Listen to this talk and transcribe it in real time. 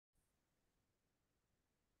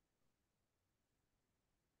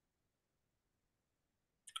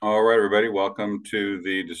All right, everybody, welcome to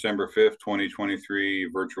the December 5th, 2023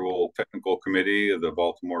 Virtual Technical Committee of the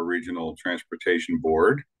Baltimore Regional Transportation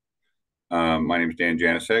Board. My name is Dan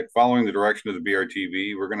Janicek. Following the direction of the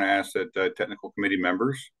BRTB, we're going to ask that technical committee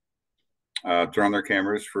members turn on their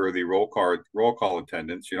cameras for the roll call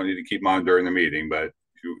attendance. You don't need to keep them on during the meeting, but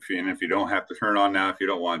if you don't have to turn on now if you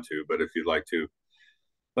don't want to, but if you'd like to,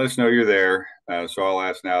 let us know you're there. So I'll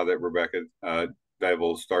ask now that Rebecca that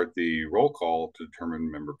will start the roll call to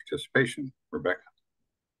determine member participation. Rebecca.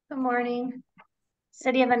 Good morning.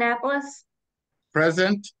 City of Annapolis.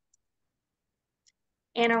 Present.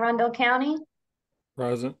 Anne Arundel County.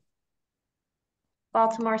 Present.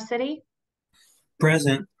 Baltimore City.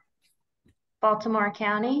 Present. Baltimore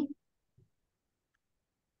County.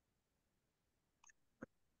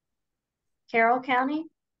 Carroll County.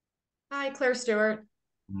 Hi, Claire Stewart.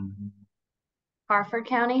 Harford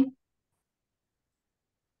County.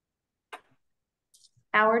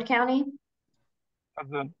 Howard County.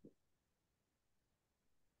 Present.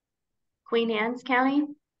 Queen Anne's County.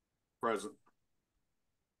 Present.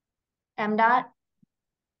 MDOT.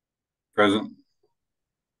 Present.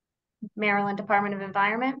 Maryland Department of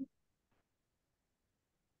Environment.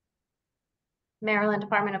 Maryland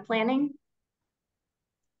Department of Planning.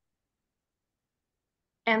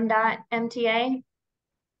 MDOT MTA.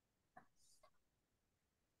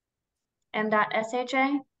 MDOT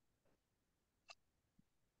SHA.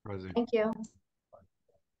 Present. Thank you.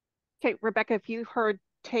 Okay, Rebecca, if you heard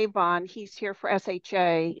Tavon, he's here for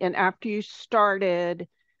SHA. And after you started,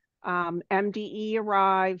 MDE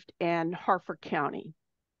arrived and Harford County.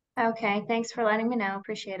 Okay, thanks for letting me know.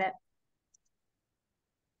 Appreciate it.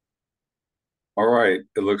 All right,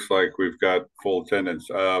 it looks like we've got full attendance.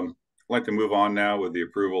 I'd like to move on now with the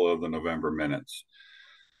approval of the November minutes.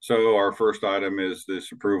 So our first item is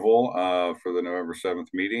this approval for the November 7th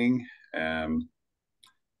meeting.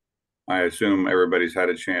 I assume everybody's had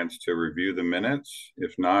a chance to review the minutes.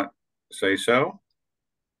 If not, say so.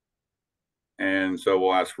 And so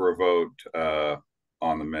we'll ask for a vote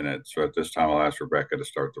on the minutes. So at this time, I'll ask Rebecca to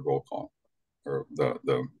start the roll call, or the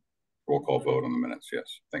roll call vote on the minutes.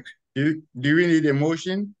 Yes, thanks. Do we need a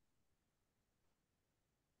motion?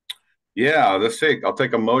 Yeah, I'll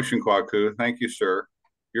take a motion, Kwaku. Thank you, sir.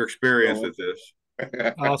 You're experienced at this.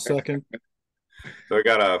 I'll second. So I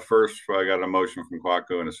got a motion from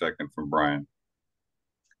Kwaku and a second from Brian.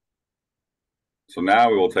 So now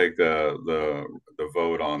we will take the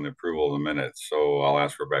vote on the approval of the minutes. So I'll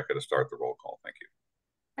ask Rebecca to start the roll call. Thank you.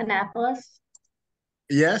 Annapolis.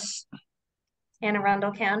 Yes. Anne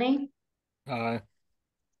Arundel County. Aye.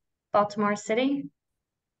 Baltimore City.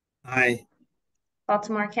 Aye.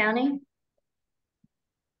 Baltimore County.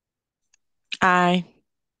 Aye.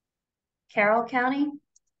 Carroll County.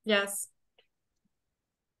 Yes.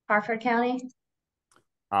 Harford County.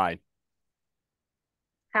 Aye.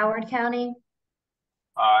 Howard County.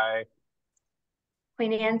 Aye.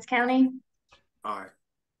 Queen Anne's County. Aye.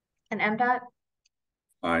 And MDOT.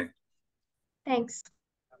 Aye. Thanks.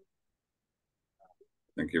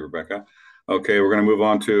 Thank you, Rebecca. Okay, we're going to move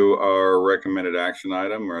on to our recommended action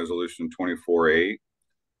item, Resolution 24-8.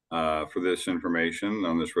 For this information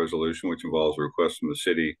on this resolution, which involves a request from the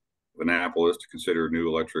City of Annapolis to consider a new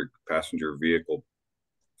electric passenger vehicle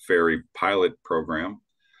ferry pilot program.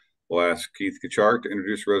 We'll ask Keith Kachart to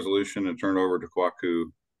introduce the resolution and turn it over to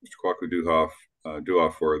Mr. Kwaku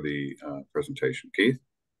Duhoff for the presentation. Keith?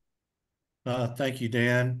 Thank you,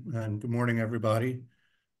 Dan, and good morning, everybody.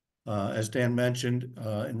 As Dan mentioned,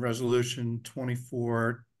 in Resolution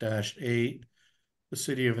 24-8, the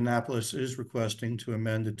City of Annapolis is requesting to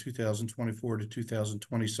amend the 2024 to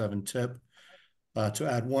 2027 TIP to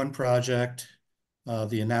add one project,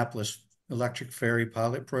 the Annapolis Electric Ferry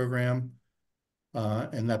Pilot Program.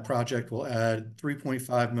 And that project will add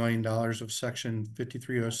 $3.5 million of Section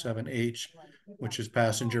 5307H, which is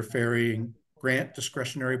passenger ferry grant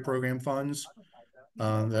discretionary program funds.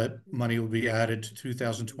 That money will be added to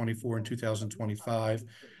 2024 and 2025.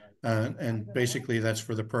 And basically that's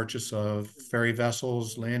for the purchase of ferry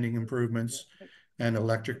vessels, landing improvements, and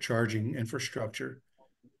electric charging infrastructure.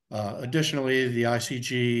 Additionally, the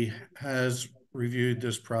ICG has reviewed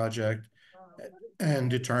this project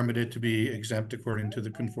and determined it to be exempt according to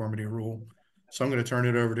the conformity rule. So I'm going to turn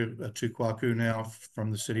it over to Kwaku now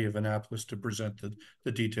from the City of Annapolis to present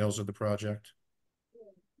the details of the project.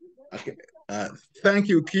 Okay. Thank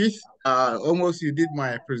you, Keith. Almost you did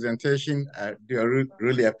my presentation. I do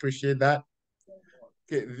really appreciate that.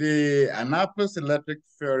 Okay, the Annapolis Electric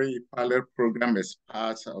Ferry Pilot Program is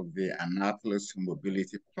part of the Annapolis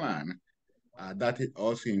Mobility Plan. That it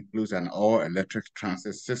also includes an all-electric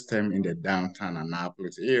transit system in the downtown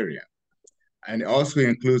Annapolis area. And it also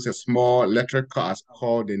includes a small electric cars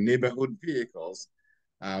called the neighborhood vehicles,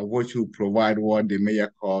 which will provide what the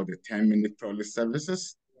mayor called the 10-minute trolley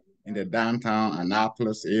services in the downtown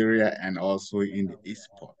Annapolis area and also in the East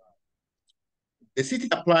Port. The city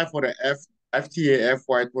applied for the FTA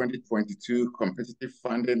FY 2022 competitive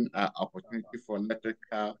funding opportunity for electric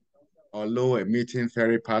car or low emitting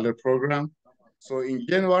ferry pilot program. So in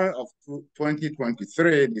January of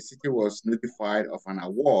 2023, the city was notified of an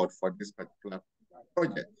award for this particular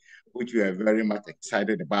project, which we are very much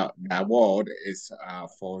excited about. The award is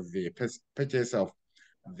for the purchase of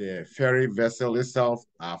the ferry vessel itself,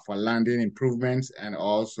 for landing improvements, and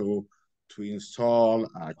also to install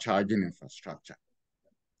charging infrastructure.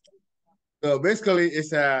 So basically,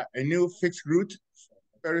 it's a new fixed route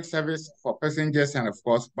ferry service for passengers and, of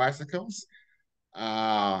course, bicycles.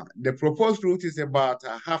 The proposed route is about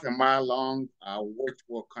half a mile long, which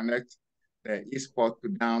will connect the East Port to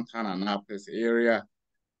downtown Annapolis area.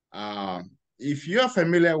 If you're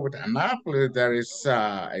familiar with Annapolis, there is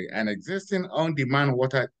an existing on-demand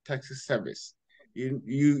water taxi service. You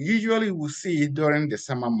usually will see it during the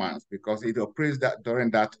summer months because it operates during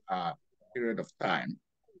that period of time.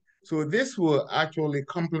 So this will actually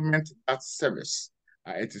complement that service.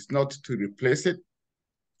 It is not to replace it.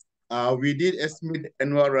 We did estimate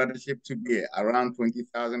annual ridership to be around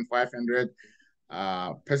 20,500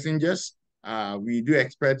 passengers. We do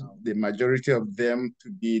expect the majority of them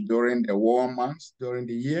to be during the warm months during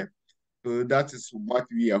the year. So that is what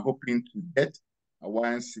we are hoping to get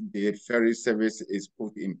once the ferry service is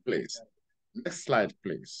put in place. Next slide,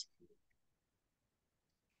 please.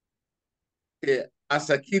 Okay, as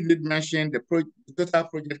Akid did mention, the total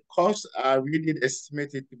project cost, we did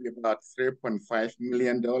estimate it to be about $3.5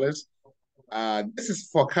 million. This is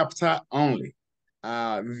for capital only.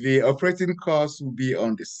 The operating costs will be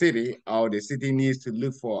on the city, or the city needs to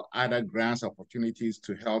look for other grants opportunities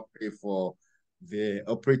to help pay for the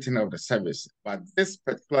operating of the service. But this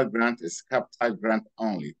particular grant is capital grant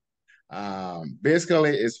only.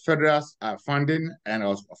 Basically, it's federal funding and,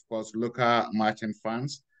 of course, local matching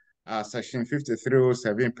funds. Section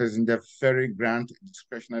 5307 Passenger Ferry Grant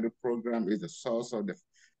Discretionary Program is the source of the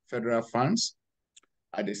federal funds.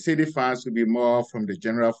 The city funds will be more from the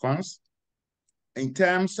general funds. In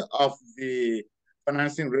terms of the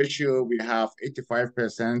financing ratio, we have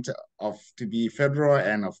 85% to be federal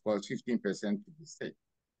and, of course, 15% to be state.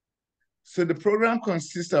 So the program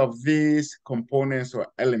consists of these components or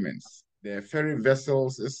elements. The ferry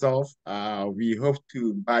vessels itself, we hope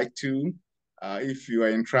to buy two. If you are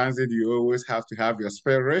in transit, you always have to have your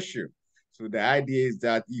spare ratio. So the idea is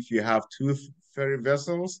that if you have two ferry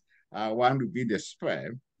vessels, one will be the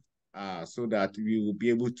spare, so that we will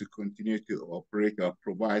be able to continue to operate or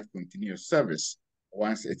provide continuous service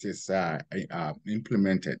once it is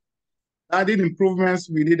implemented. Added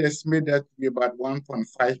improvements, we did estimate that to be about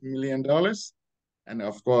 $1.5 million. And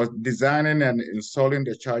of course, designing and installing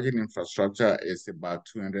the charging infrastructure is about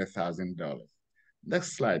 $200,000.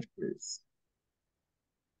 Next slide, please.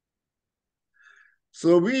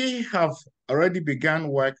 So we have already begun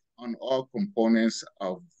work on all components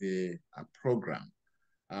of the program.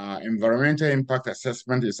 Environmental impact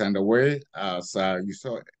assessment is underway. As you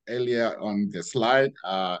saw earlier on the slide,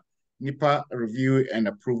 NEPA review and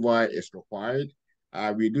approval is required.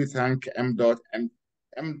 We do thank MDOT and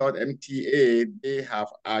MTA. They have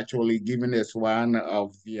actually given us one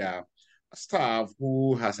of their staff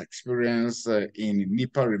who has experience in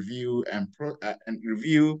NEPA review and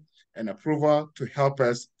review and approval to help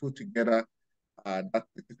us put together that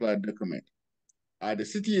particular document. The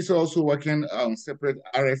city is also working on separate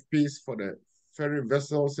RFPs for the ferry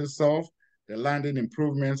vessels itself, the landing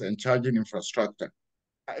improvements, and charging infrastructure.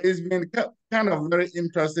 It's been kind of very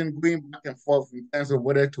interesting going back and forth in terms of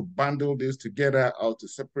whether to bundle this together or to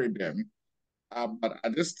separate them. But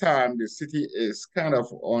at this time, the city is kind of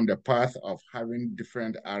on the path of having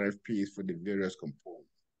different RFPs for the various components.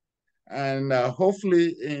 And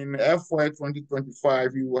hopefully in FY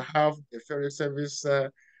 2025, we will have a ferry service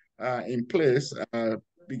in place,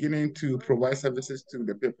 beginning to provide services to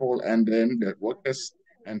the people and then the workers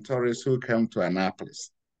and tourists who come to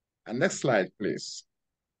Annapolis. And next slide, please.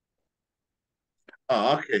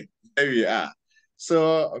 Oh, okay, there we are.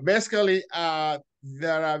 So basically,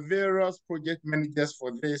 there are various project managers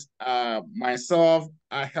for this. Myself,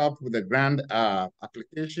 I help with the grant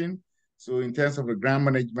application. So in terms of the grant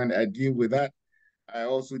management, I deal with that. I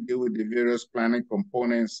also deal with the various planning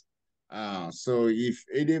components. So if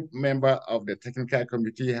any member of the technical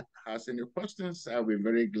committee has any questions, I'll be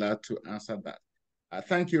very glad to answer that.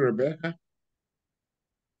 Thank you, Rebecca.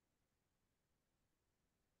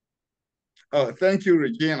 Oh, thank you,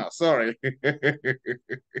 Regina. Sorry.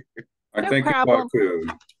 I No think problem. too.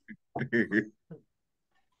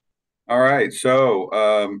 All right,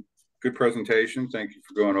 so good presentation. Thank you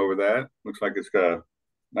for going over that. Looks like it's got a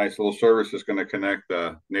nice little service that's going to connect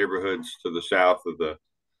the neighborhoods to the south of the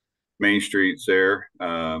main streets there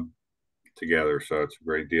together. So it's a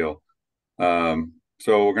great deal.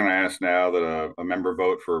 So we're going to ask now that a member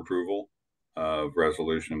vote for approval of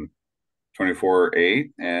resolution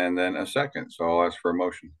 24-8 and then a second. So I'll ask for a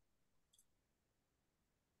motion.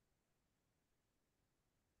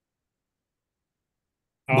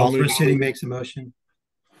 Baltimore City makes a motion.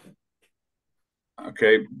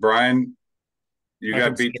 Okay, Brian, you I got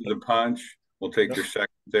can beat second. to the punch. We'll take your second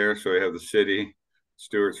there. So we have the city,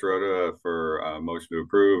 Stuart Srota for motion to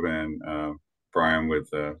approve, and Brian with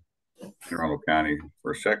Anne Arundel County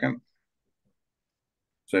for a second.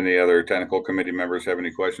 Does any other technical committee members have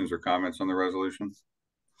any questions or comments on the resolution?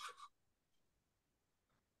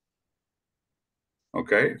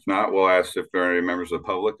 Okay, if not, we'll ask if there are any members of the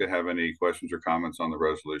public that have any questions or comments on the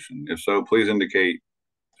resolution. If so, please indicate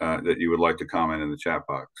that you would like to comment in the chat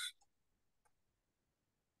box.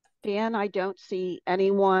 Dan, I don't see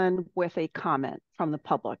anyone with a comment from the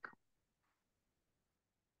public.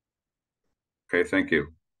 Okay, thank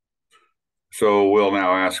you. So we'll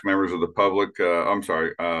now ask members of the public. I'm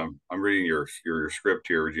sorry, I'm reading your script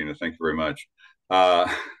here, Regina. Thank you very much.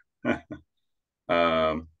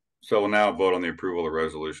 So we'll now vote on the approval of the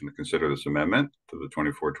resolution to consider this amendment to the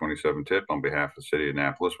 24-27 tip on behalf of the city of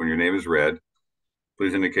Annapolis. When your name is read,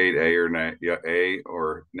 please indicate A or nay. Yeah, A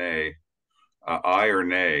or nay. Aye or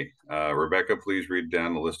nay. Rebecca, please read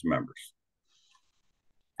down the list of members.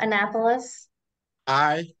 Annapolis,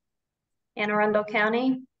 Aye. Anne Arundel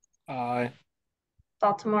County, Aye.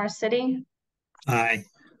 Baltimore City, Aye.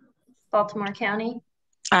 Baltimore County,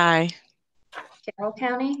 Aye. Carroll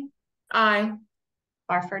County, Aye.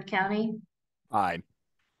 Harford County, Aye.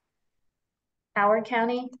 Howard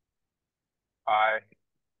County, Aye.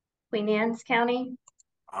 Queen Anne's County,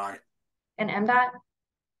 Aye. and MDOT.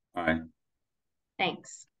 Aye.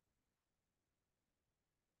 Thanks.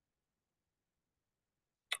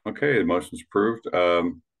 Okay, the motion is approved.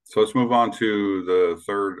 So let's move on to the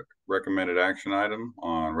third recommended action item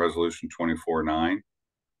on resolution 24-9.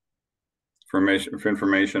 For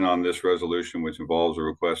information on this resolution, which involves a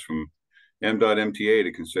request from MDOT MTA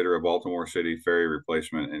to consider a Baltimore City ferry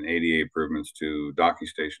replacement and ADA improvements to docking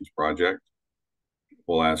stations project.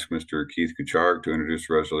 We'll ask Mr. Keith Kucharg to introduce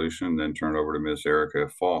the resolution, then turn it over to Ms. Erica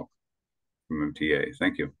Falk from MTA.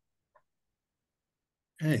 Thank you.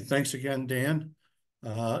 Hey, thanks again, Dan.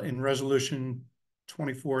 In resolution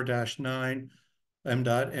 24-9,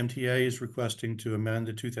 MDOT MTA is requesting to amend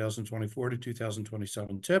the 2024 to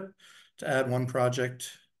 2027 tip to add one project,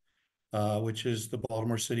 which is the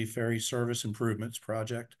Baltimore City Ferry Service Improvements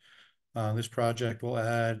Project. This project will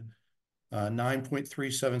add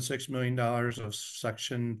 $9.376 million of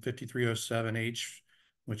Section 5307H,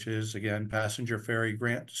 which is, again, Passenger Ferry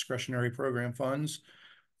Grant Discretionary Program funds,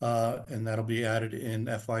 and that'll be added in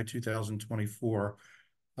FY 2024.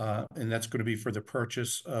 And that's going to be for the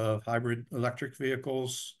purchase of hybrid electric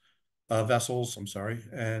vessels,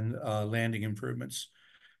 and landing improvements.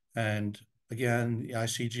 And again, the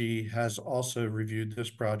ICG has also reviewed this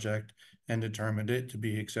project and determined it to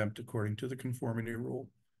be exempt according to the conformity rule.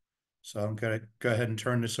 So I'm going to go ahead and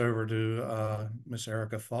turn this over to Ms.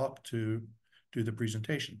 Erica Falk to do the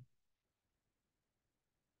presentation.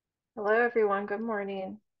 Hello, everyone. Good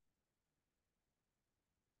morning.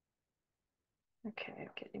 Okay, I'm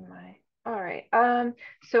getting my, all right.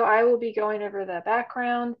 So I will be going over the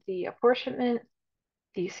background, the apportionment,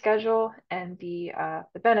 the schedule, and the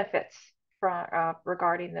benefits from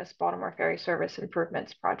regarding this Baltimore Ferry Service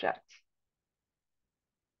Improvements Project.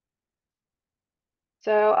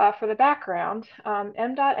 So for the background,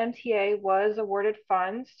 MDOT MTA was awarded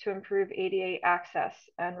funds to improve ADA access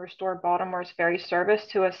and restore Baltimore's ferry service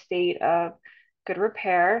to a state of good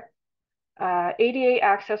repair. ADA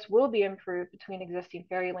access will be improved between existing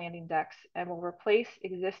ferry landing decks and will replace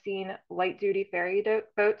existing light-duty ferry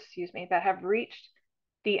boats, that have reached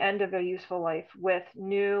the end of their useful life with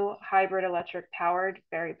new hybrid electric powered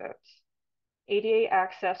ferry boats. ADA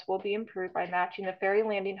access will be improved by matching the ferry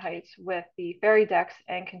landing heights with the ferry decks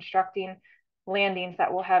and constructing landings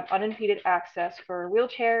that will have unimpeded access for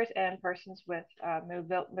wheelchairs and persons with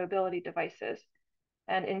mobility devices.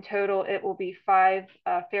 And in total, it will be 5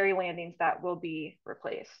 ferry landings that will be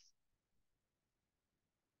replaced.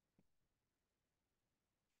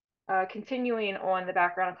 Continuing on the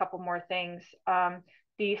background, a couple more things.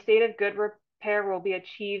 The state of good repair will be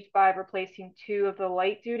achieved by replacing 2 of the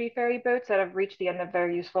light duty ferry boats that have reached the end of their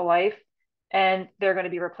useful life. and they're going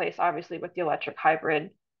to be replaced obviously with the electric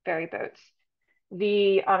hybrid ferry boats.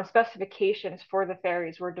 The specifications for the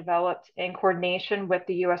ferries were developed in coordination with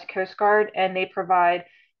the U.S. Coast Guard, and they provide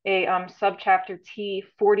a subchapter T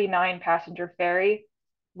 49 passenger ferry,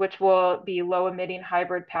 which will be low emitting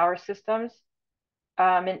hybrid power systems.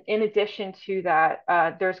 And in addition to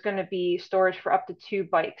that, there's going to be storage for up to 2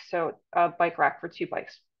 bikes, so a bike rack for 2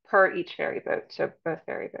 bikes per each ferry boat, so both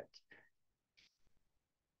ferry boats.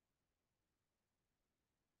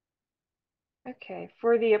 Okay,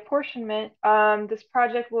 for the apportionment, this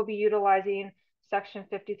project will be utilizing Section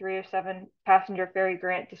 5307 Passenger Ferry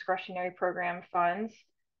Grant Discretionary Program funds.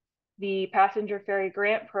 The Passenger Ferry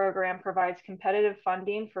Grant Program provides competitive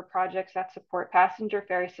funding for projects that support passenger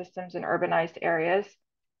ferry systems in urbanized areas.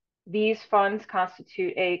 These funds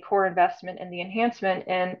constitute a core investment in the enhancement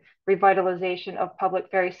and revitalization of public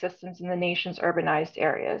ferry systems in the nation's urbanized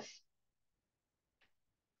areas.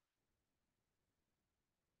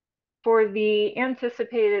 For the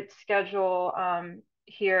anticipated schedule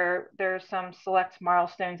here, there's some select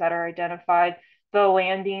milestones that are identified. The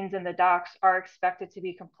landings and the docks are expected to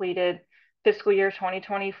be completed fiscal year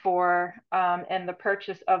 2024, and the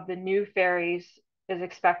purchase of the new ferries is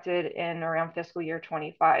expected in around fiscal year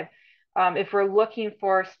 25. If we're looking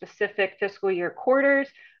for specific fiscal year quarters,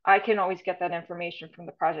 I can always get that information from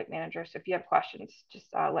the project manager. So if you have questions, just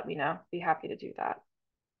let me know. Be happy to do that.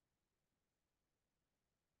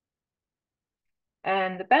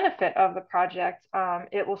 And the benefit of the project,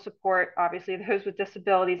 it will support obviously those with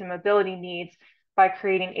disabilities and mobility needs by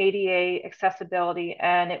creating ADA accessibility,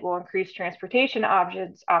 and it will increase transportation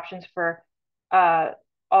options for all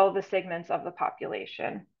of the segments of the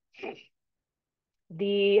population.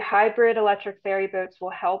 The hybrid electric ferry boats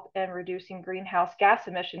will help in reducing greenhouse gas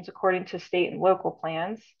emissions according to state and local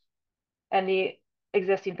plans. And the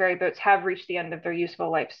existing ferry boats have reached the end of their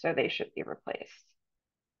useful life, so they should be replaced.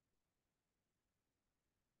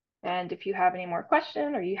 And if you have any more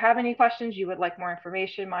questions, or you have any questions, you would like more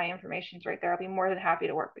information, my information's right there. I'll be more than happy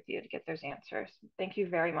to work with you to get those answers. Thank you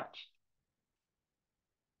very much.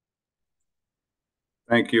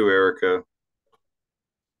 Thank you, Erica.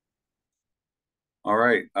 All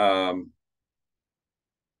right.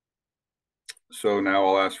 So now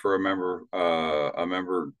I'll ask for a member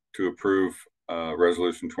to approve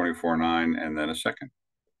Resolution 24-9 and then a second.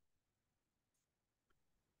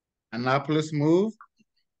 Annapolis move.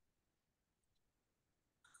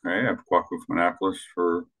 Okay, I have Kwaku from Annapolis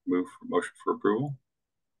for motion for approval.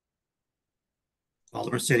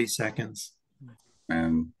 Baltimore City seconds.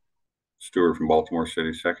 And Stewart from Baltimore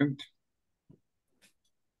City second.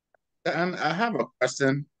 And I have a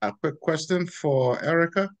quick question for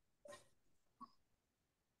Erica.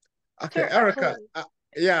 Okay, Sure, Erica,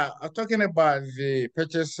 yeah, I'm talking about the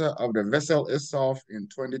purchase of the vessel itself in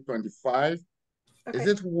 2025. Okay. Is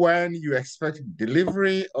it when you expect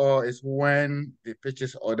delivery, or is when the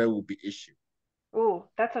purchase order will be issued? Oh,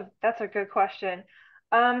 that's a good question.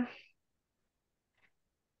 I'm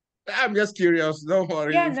just curious. Don't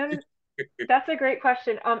worry. Yeah, no, that's a great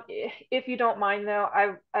question. If you don't mind, though,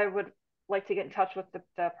 I would like to get in touch with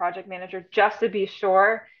the project manager just to be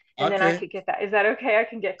sure, and then I could get that. Is that okay? I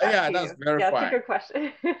can get back to you. That's very fine. That's a good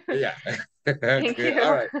question. Yeah. Thank you.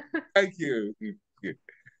 All right. Thank you.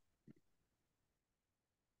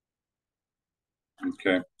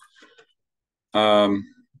 Okay. All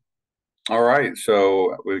right,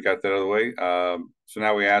 so we got that out of the way. So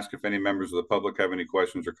now we ask if any members of the public have any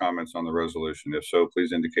questions or comments on the resolution. If so,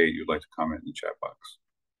 please indicate you'd like to comment in the chat box.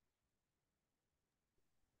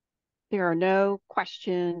 There are no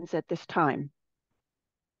questions at this time.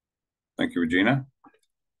 Thank you, Regina.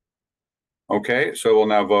 Okay, so we'll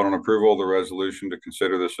now vote on approval of the resolution to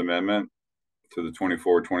consider this amendment to the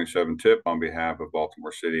 24-27 tip on behalf of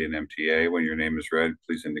Baltimore City and MTA. When your name is read,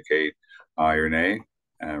 please indicate aye or nay.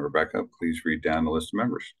 And Rebecca, please read down the list of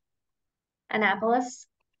members. Annapolis.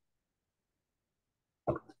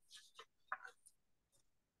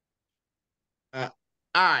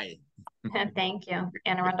 Aye. Thank you.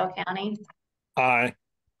 Anne Arundel County. Aye.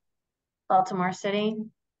 Baltimore City.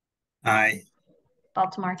 Aye.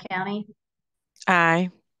 Baltimore County. Aye.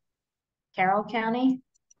 Carroll County.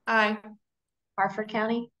 Aye. Harford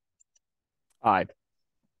County. Aye.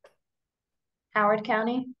 Howard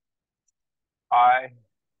County. Aye.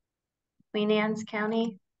 Queen Anne's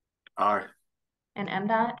County. Aye. And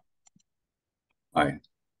MDOT. Aye.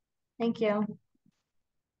 Thank you.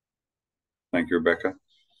 Thank you, Rebecca.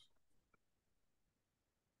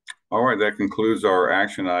 All right, that concludes our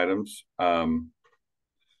action items.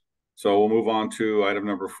 So we'll move on to item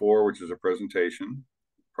number 4, which is a presentation.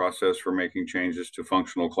 process for making changes to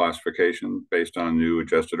functional classification based on new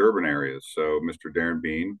adjusted urban areas. So Mr. Darren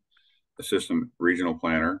Bean, Assistant Regional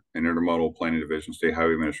Planner and Intermodal Planning Division, State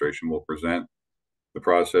Highway Administration, will present the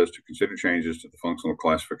process to consider changes to the functional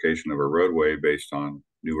classification of a roadway based on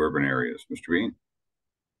new urban areas. Mr. Bean.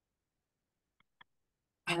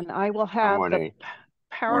 And I will have the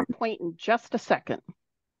PowerPoint in just a second.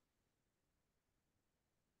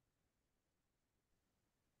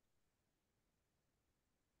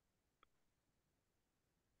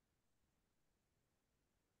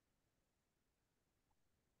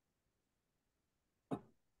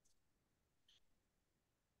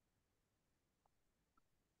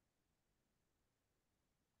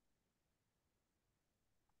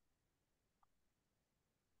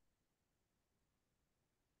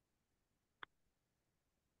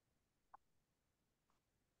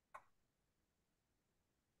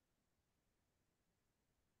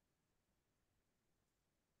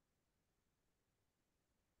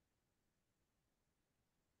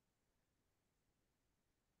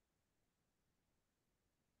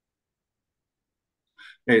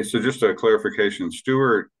 Hey, so just a clarification,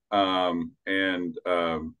 Stuart and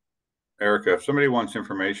Erica, if somebody wants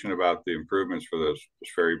information about the improvements for those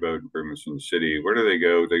ferry boat improvements in the city, where do they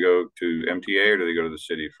go? They go to MTA or do they go to the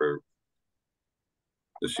city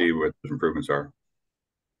to see what the improvements are?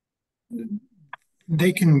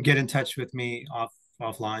 They can get in touch with me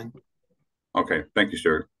offline. Okay, thank you,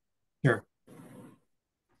 Stuart. Sure.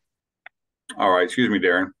 All right, excuse me,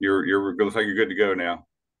 Darren. You're looks like you're good to go now.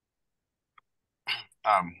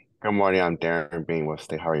 Good morning. I'm Darren Bean with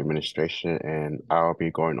State Highway Administration, and I'll be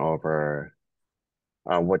going over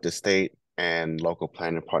what the state and local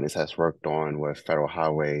planning partners has worked on with federal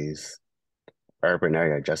highways urban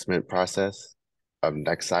area adjustment process.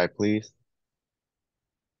 Next slide, please.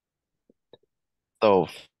 So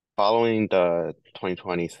following the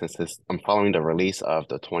 2020 census, following the release of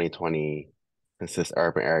the 2020 census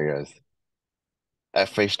urban areas,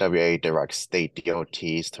 FHWA directs state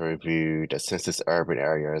DOTs to review the census urban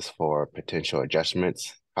areas for potential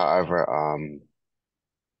adjustments. However,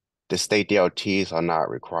 the state DOTs are not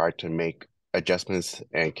required to make adjustments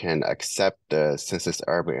and can accept the census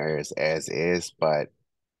urban areas as is, but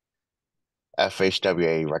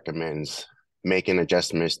FHWA recommends making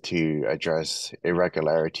adjustments to address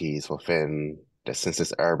irregularities within the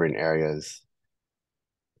census urban areas.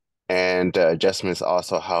 And the adjustments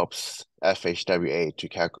also helps FHWA to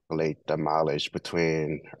calculate the mileage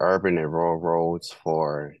between urban and rural roads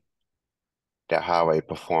for the highway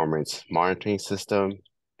performance monitoring system.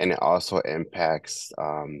 And it also impacts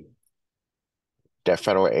the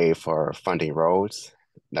federal aid for funding roads.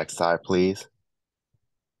 Next slide, please.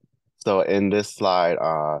 So in this slide,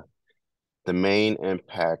 the main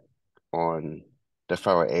impact on the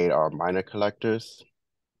federal aid are minor collectors.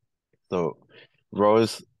 So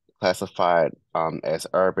roads classified as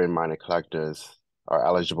urban minor collectors are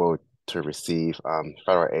eligible to receive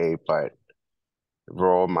federal aid, but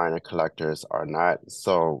rural minor collectors are not.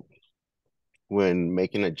 So when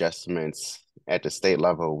making adjustments at the state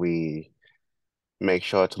level, we make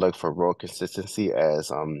sure to look for road consistency,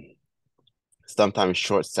 as sometimes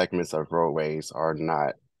short segments of roadways are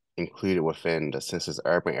not included within the census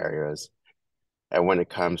urban areas. And when it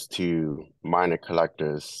comes to minor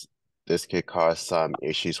collectors, this could cause some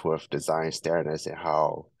issues with design standards and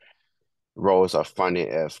how roads are funded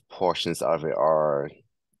if portions of it are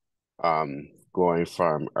going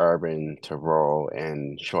from urban to rural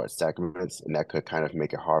in short segments, and that could kind of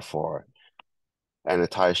make it hard for an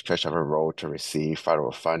entire stretch of a road to receive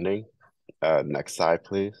federal funding. Next slide,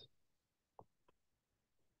 please.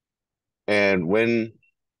 And when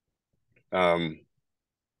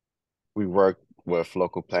we work with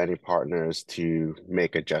local planning partners to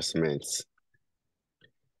make adjustments,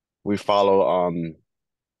 we follow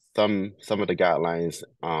some of the guidelines.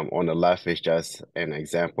 On the left is just an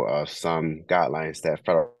example of some guidelines that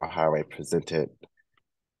Federal Highway presented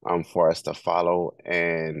for us to follow.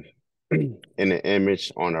 And in the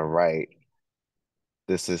image on the right,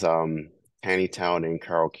 this is Taneytown in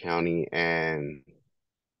Carroll County, and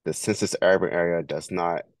the census urban area does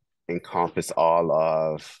not encompass all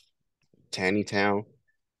of Taneytown.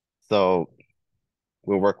 So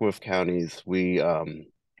we're working with counties. We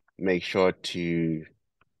make sure to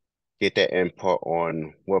get that input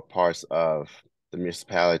on what parts of the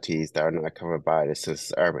municipalities that are not covered by the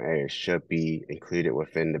census urban area should be included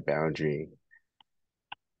within the boundary.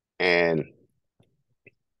 And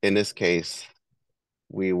in this case,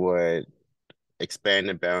 we would expand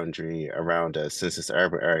the boundary around the census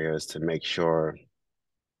urban areas to make sure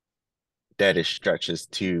that it stretches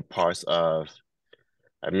to parts of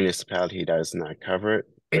a municipality that is not covered.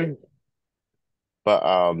 But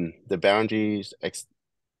the boundaries,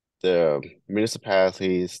 the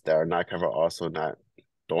municipalities that are not covered also not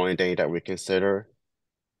the only thing that we consider.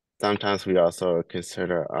 Sometimes we also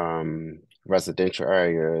consider residential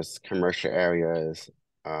areas, commercial areas,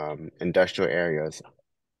 industrial areas,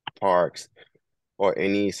 parks, or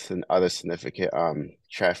any other significant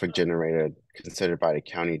traffic generated considered by the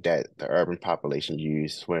county that the urban population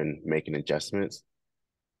use when making adjustments.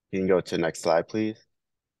 You can go to the next slide, please.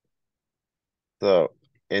 So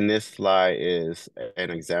in this slide is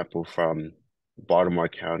an example from Baltimore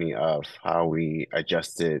County of how we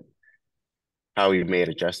made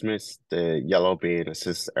adjustments, the yellow being a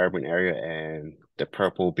census urban area and the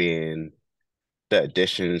purple being the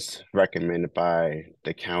additions recommended by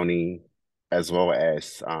the county as well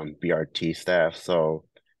as BRT staff. So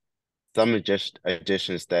some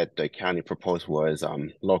additions that the county proposed was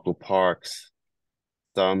local parks,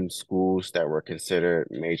 some schools that were considered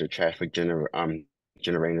major traffic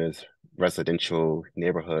generators, residential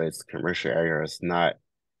neighborhoods, commercial areas not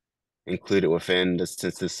included within the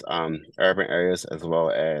census urban areas, as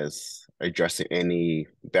well as addressing any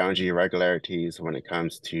boundary irregularities when it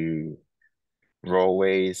comes to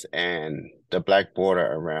roadways and the black border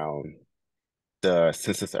around the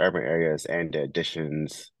census urban areas and the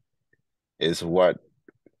additions is what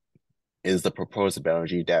is the proposed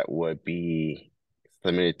boundary that would be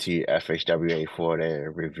submitted to FHWA for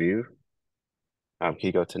their review. Can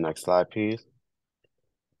you go to the next slide, please?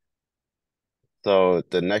 So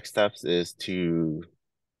the next steps is to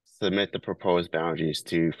submit the proposed boundaries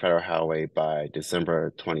to Federal Highway by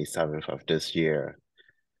December 27th of this year.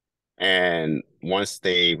 And once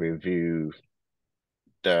they review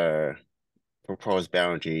the proposed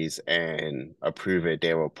boundaries and approve it,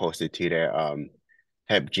 they will post it to their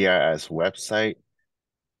HEP GIS website.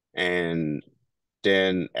 And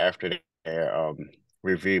then after their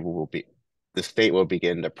review the state will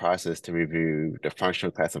begin the process to review the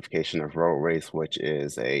functional classification of roadways, which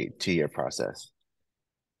is a 2-year process.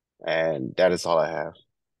 And that is all I have.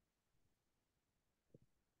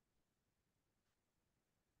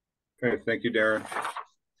 Okay, thank you, Darren.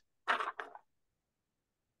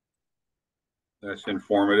 That's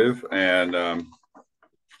informative, and it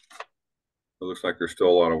looks like there's still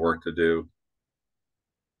a lot of work to do.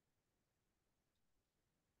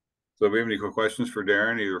 So do we have any questions for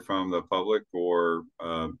Darren, either from the public or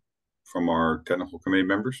from our technical committee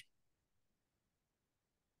members?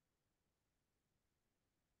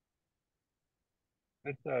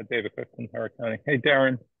 It's David Cook from Howard County. Hey,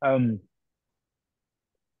 Darren.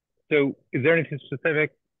 So is there anything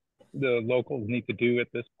specific the locals need to do at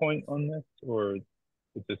this point on this, or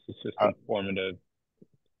is this just informative?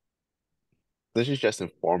 This is just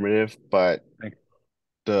informative, but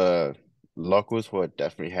the locals will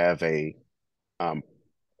definitely have a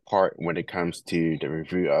part when it comes to the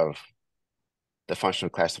review of the functional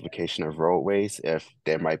classification of roadways. If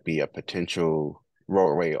there might be a potential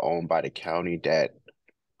roadway owned by the county that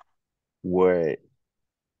would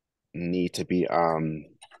need to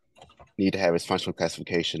have its functional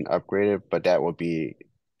classification upgraded, but that will be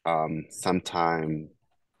sometime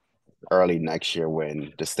early next year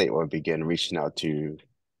when the state will begin reaching out to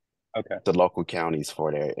the local counties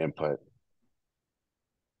for their input.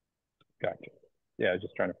 Gotcha. Yeah,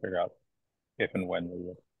 just trying to figure out if and when we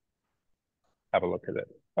would have a look at it.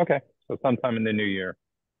 Okay, so sometime in the new year.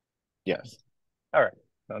 Yes. All right,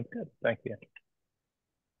 sounds good. Thank you.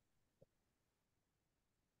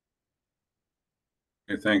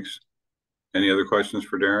 Okay, thanks. Any other questions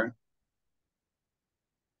for Darren?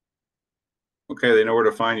 Okay, they know where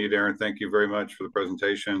to find you, Darren. Thank you very much for the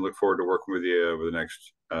presentation. Look forward to working with you over the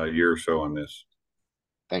next year or so on this.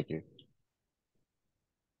 Thank you.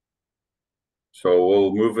 So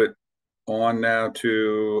we'll move it on now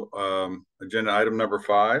to agenda item number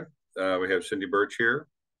 5. We have Cindy Birch here.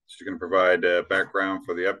 She's going to provide background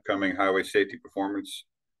for the upcoming highway safety performance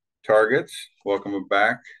targets. Welcome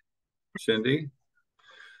back, Cindy.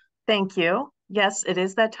 Thank you. Yes, it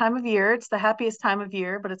is that time of year. It's the happiest time of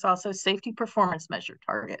year, but it's also safety performance measure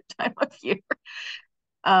target time of year.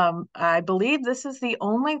 I believe this is the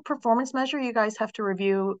only performance measure you guys have to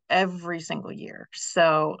review every single year.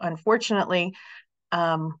 So unfortunately,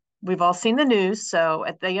 we've all seen the news. So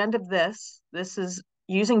at the end of this is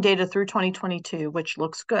using data through 2022, which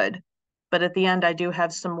looks good. But at the end, I do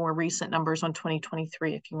have some more recent numbers on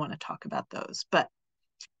 2023 if you want to talk about those. But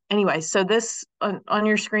anyway, so this on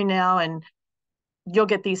your screen now, and you'll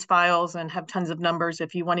get these files and have tons of numbers.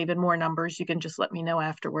 If you want even more numbers, you can just let me know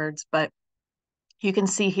afterwards. But you can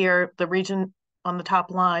see here the region on the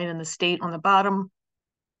top line and the state on the bottom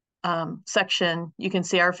section. You can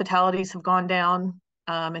see our fatalities have gone down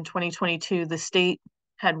In 2022, the state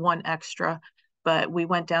had 1 extra, but we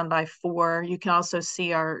went down by 4. You can also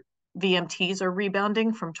see our VMTs are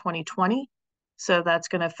rebounding from 2020. So that's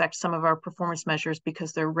going to affect some of our performance measures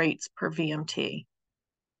because they're rates per VMT.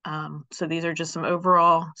 So these are just some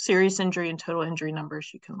overall serious injury and total injury numbers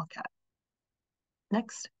you can look at.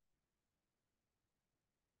 Next.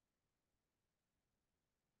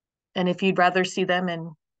 And if you'd rather see them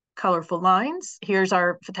in colorful lines, here's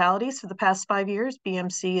our fatalities for the past 5 years.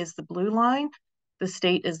 BMC is the blue line. The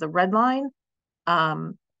state is the red line.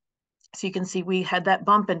 So you can see we had that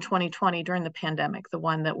bump in 2020 during the pandemic, the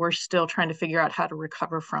one that we're still trying to figure out how to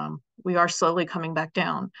recover from. We are slowly coming back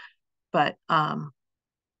down, but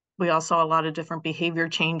we all saw a lot of different behavior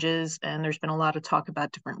changes, and there's been a lot of talk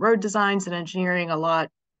about different road designs and engineering, a lot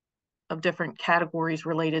of different categories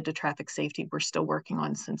related to traffic safety we're still working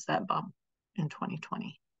on since that bump in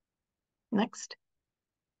 2020. Next.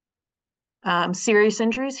 Serious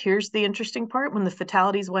injuries, here's the interesting part. When the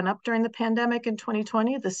fatalities went up during the pandemic in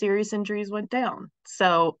 2020, the serious injuries went down.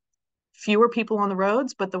 So fewer people on the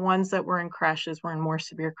roads, but the ones that were in crashes were in more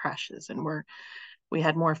severe crashes, and we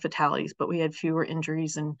had more fatalities, but we had fewer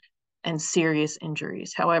injuries and serious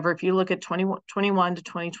injuries. However, if you look at 2021 to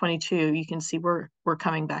 2022, you can see we're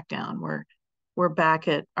coming back down. We're back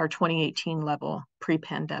at our 2018 level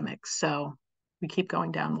pre-pandemic. So we keep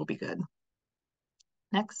going down, we'll be good.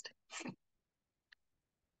 Next.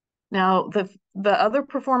 Now, the other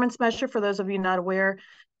performance measure, for those of you not aware,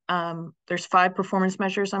 there's 5 performance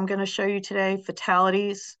measures I'm going to show you today: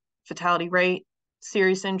 fatalities, fatality rate,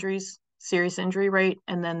 serious injuries, serious injury rate,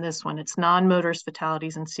 and then this one, it's non-motorist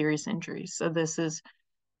fatalities and serious injuries. So this is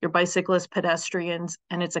your bicyclists, pedestrians,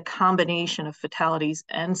 and it's a combination of fatalities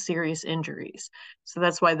and serious injuries. So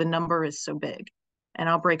that's why the number is so big. And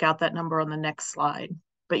I'll break out that number on the next slide.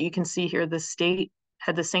 But you can see here the state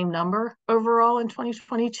had the same number overall in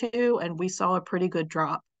 2022, and we saw a pretty good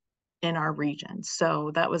drop in our region. So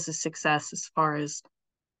that was a success as far as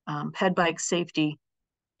ped bike safety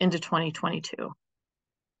into 2022.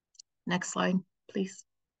 Next slide, please.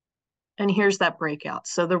 And here's that breakout.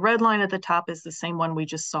 So the red line at the top is the same one we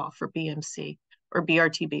just saw for BMC or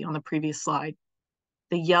BRTB on the previous slide.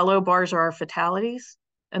 The yellow bars are our fatalities,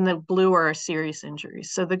 and the blue are our serious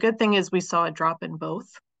injuries. So the good thing is we saw a drop in both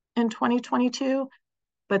in 2022,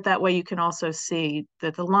 but that way you can also see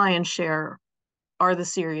that the lion's share are the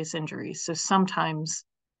serious injuries. So sometimes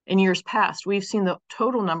in years past, we've seen the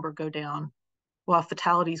total number go down while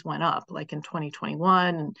fatalities went up, like in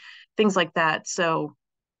 2021 and things like that. So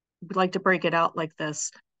we'd like to break it out like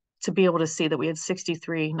this to be able to see that we had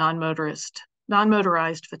 63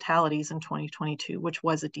 non-motorized fatalities in 2022, which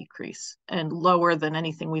was a decrease and lower than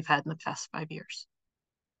anything we've had in the past 5 years.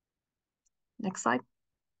 Next slide.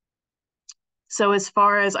 So as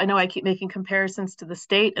far as, I know I keep making comparisons to the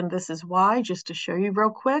state, and this is why, just to show you real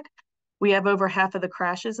quick, we have over half of the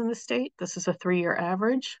crashes in the state. This is a 3-year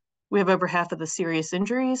average. We have over half of the serious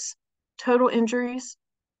injuries, total injuries,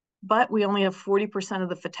 but we only have 40% of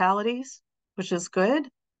the fatalities, which is good.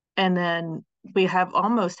 And then we have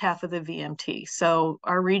almost half of the VMT. So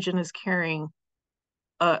our region is carrying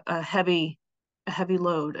a heavy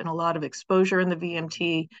load and a lot of exposure in the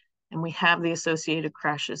VMT. And we have the associated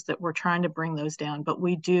crashes that we're trying to bring those down, but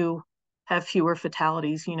we do have fewer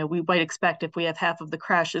fatalities. You know, we might expect if we have half of the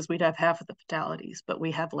crashes, we'd have half of the fatalities, but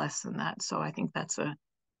we have less than that. So I think that's a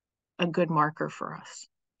good marker for us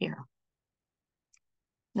here.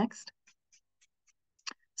 Next.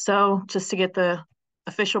 So just to get the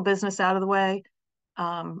official business out of the way,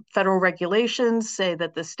 federal regulations say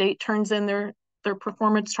that the state turns in their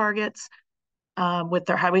performance targets with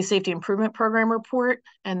their Highway Safety Improvement Program report,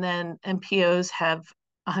 and then MPOs have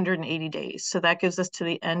 180 days. So that gives us to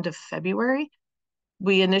the end of February.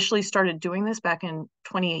 We initially started doing this back in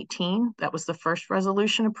 2018. That was the first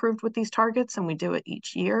resolution approved with these targets, and we do it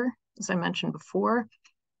each year, as I mentioned before.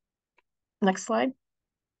 Next slide.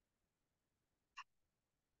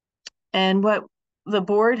 And what the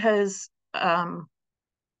board has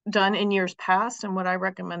done in years past, and what I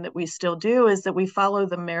recommend that we still do, is that we follow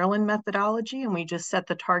the Maryland methodology, and we just set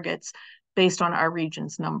the targets based on our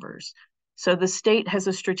region's numbers. So the state has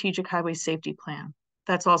a strategic highway safety plan.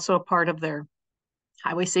 That's also a part of their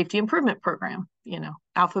Highway Safety Improvement Program, you know,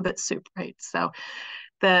 alphabet soup, right? So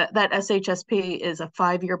that SHSP is a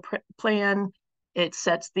 5-year plan. It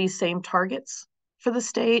sets these same targets for the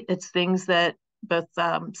state. It's things that both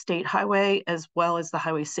state highway as well as the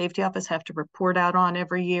Highway Safety Office have to report out on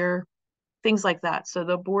every year, things like that. So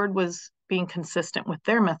the board was being consistent with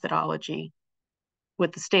their methodology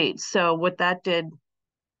with the state. So what that did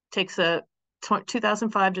takes a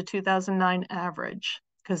 2005 to 2009 average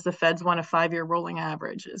because the feds want a 5-year rolling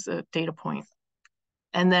average as a data point.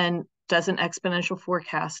 And then does an exponential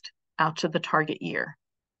forecast out to the target year.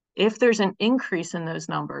 If there's an increase in those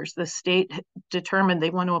numbers, the state determined they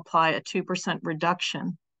want to apply a 2%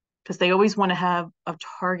 reduction because they always want to have a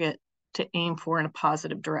target to aim for in a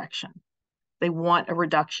positive direction. They want a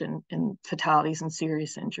reduction in fatalities and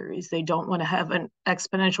serious injuries. They don't want to have an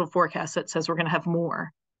exponential forecast that says we're going to have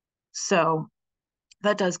more. So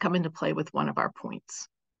that does come into play with one of our points.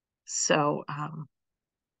 So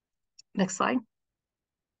next slide.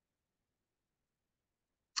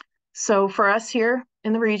 So for us here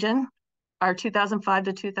in the region, our 2005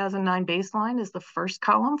 to 2009 baseline is the first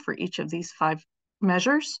column for each of these 5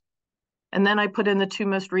 measures. And then I put in the 2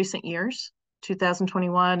 most recent years,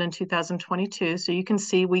 2021 and 2022. So you can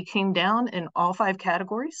see we came down in all 5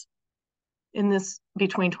 categories in this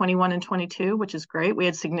between 21 and 22, which is great. We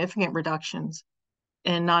had significant reductions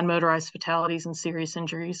in non-motorized fatalities and serious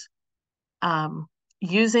injuries.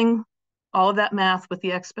 Using all of that math with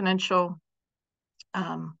the exponential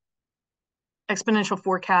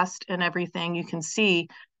forecast and everything, you can see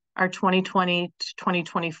our 2020 to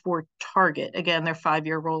 2024 target. Again, they're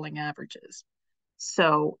 5-year rolling averages.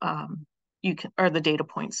 So you can, or the data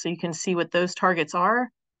points. So you can see what those targets are.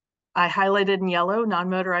 I highlighted in yellow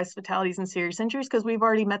non-motorized fatalities and serious injuries because we've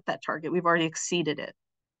already met that target. We've already exceeded it.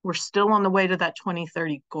 We're still on the way to that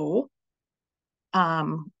 2030 goal.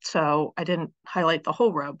 So I didn't highlight the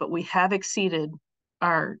whole row, but we have exceeded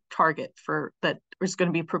our target for that is going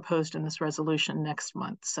to be proposed in this resolution next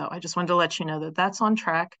month. So I just wanted to let you know that that's on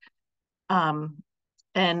track.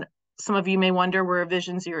 And some of you may wonder, we're a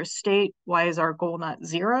Vision Zero state. Why is our goal not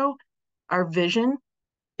 0? Our vision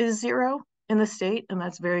is 0 in the state, and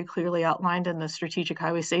that's very clearly outlined in the Strategic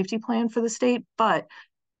Highway Safety Plan for the state. But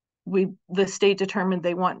the state determined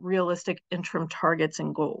they want realistic interim targets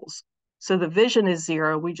and goals. So the vision is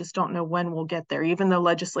 0. We just don't know when we'll get there. Even though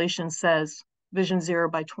legislation says Vision 0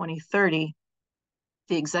 by 2030,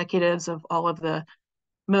 the executives of all of the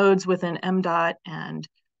modes within MDOT and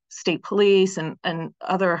state police and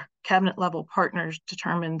other cabinet level partners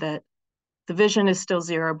determined that the vision is still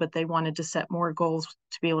 0, but they wanted to set more goals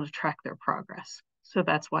to be able to track their progress. So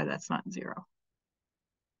that's why that's not 0.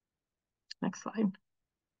 Next slide.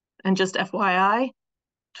 And just FYI,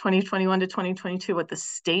 2021 to 2022 at the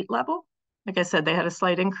state level, like I said, they had a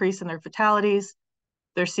slight increase in their fatalities,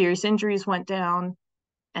 their serious injuries went down,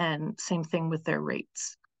 and same thing with their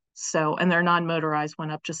rates. So, and their non-motorized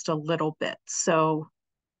went up just a little bit. So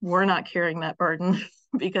we're not carrying that burden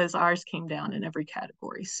because ours came down in every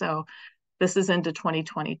category. So this is into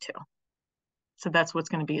 2022. So that's what's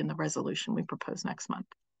going to be in the resolution we propose next month.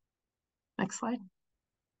 Next slide.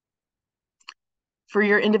 For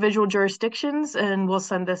your individual jurisdictions, and we'll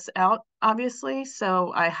send this out, obviously.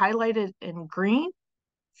 So I highlighted in green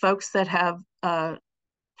folks that have a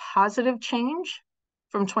positive change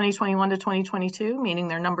from 2021 to 2022, meaning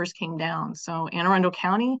their numbers came down. So Anne Arundel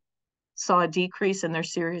County saw a decrease in their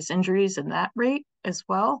serious injuries in that rate as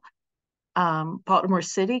well. Baltimore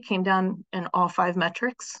City came down in all 5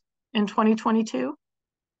 metrics in 2022.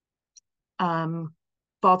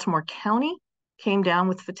 Baltimore County came down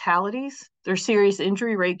with fatalities. Their serious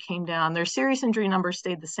injury rate came down. Their serious injury numbers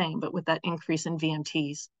stayed the same, but with that increase in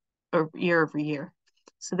VMTs year over year.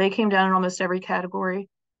 So they came down in almost every category.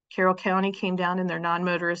 Carroll County came down in their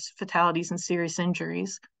non-motorist fatalities and serious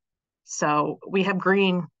injuries. So we have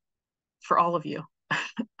green for all of you.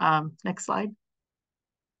 Next slide.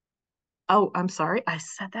 Oh, I'm sorry. I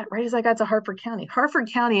said that right as I got to Harford County. Harford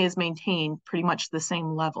County is maintained pretty much the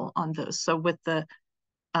same level on those. So with the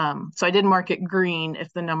so I didn't mark it green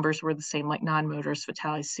if the numbers were the same, like non-motorist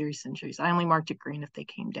fatalities, serious injuries. I only marked it green if they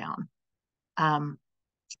came down.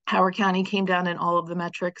 Howard County came down in all of the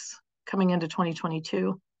metrics coming into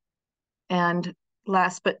 2022. And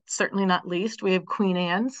last but certainly not least, we have Queen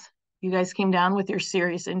Anne's. You guys came down with your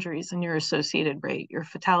serious injuries and your associated rate. Your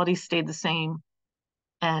fatalities stayed the same.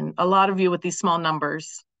 And a lot of you with these small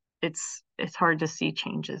numbers, it's hard to see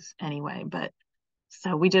changes anyway. But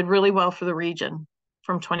so we did really well for the region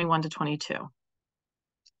from 21 to 22.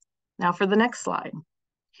 Now for the next slide,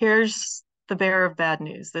 here's the bearer of bad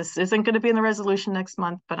news. This isn't going to be in the resolution next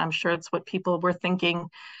month, but I'm sure it's what people were thinking,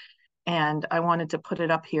 and I wanted to put it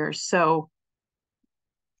up here. So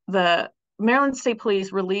the Maryland State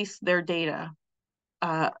Police released their data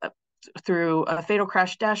through a fatal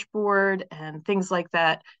crash dashboard and things like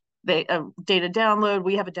that. They data download.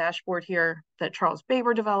 We have a dashboard here that Charles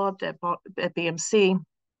Baber developed at BMC.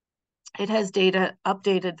 It has data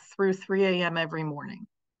updated through 3 a.m. every morning.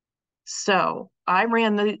 So I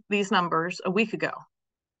ran these numbers a week ago,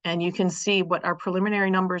 and you can see what our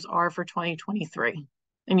preliminary numbers are for 2023.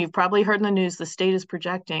 And you've probably heard in the news, the state is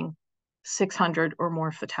projecting 600 or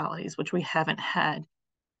more fatalities, which we haven't had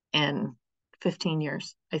in 15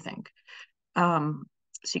 years, I think.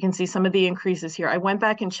 So you can see some of the increases here. I went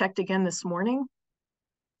back and checked again this morning.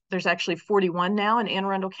 There's actually 41 now in Anne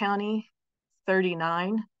Arundel County,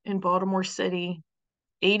 39 in Baltimore City,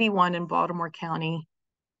 81 in Baltimore County,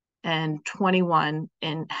 and 21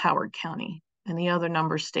 in Howard County. And the other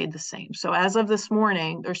numbers stayed the same. So as of this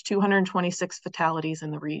morning, there's 226 fatalities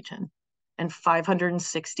in the region and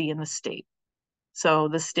 560 in the state. So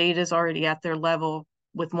the state is already at their level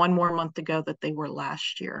with one more month to go that they were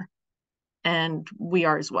last year. And we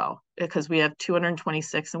are as well, because we have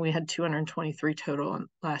 226 and we had 223 total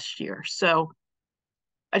last year. So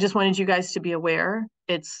I just wanted you guys to be aware.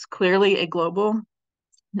 It's clearly a global,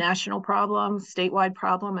 national problem, statewide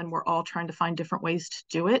problem, and we're all trying to find different ways to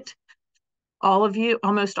do it. All of you,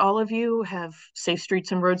 almost all of you, have Safe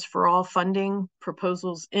Streets and Roads for All funding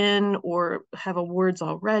proposals in or have awards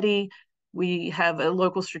already. We have a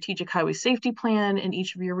local strategic highway safety plan in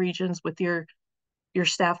each of your regions with your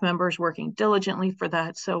staff members working diligently for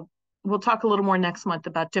that. So we'll talk a little more next month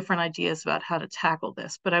about different ideas about how to tackle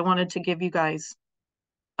this. But I wanted to give you guys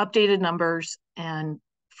updated numbers and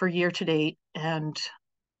for year to date and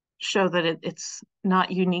show that it's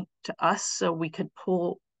not unique to us, so we could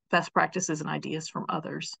pull best practices and ideas from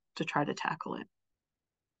others to try to tackle it.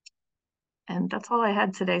 And that's all I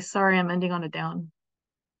had today. Sorry, I'm ending on a down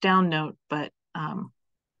note, but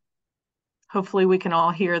hopefully we can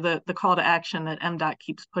all hear the call to action that MDOT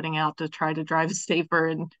keeps putting out to try to drive safer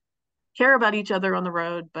and care about each other on the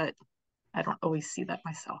road, but I don't always see that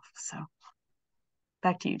myself. So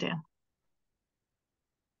back to you, Dan.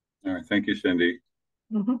 All right, thank you, Cindy.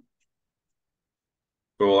 Mm-hmm.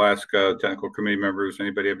 So we'll ask technical committee members,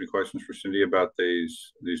 anybody have any questions for Cindy about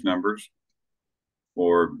these numbers?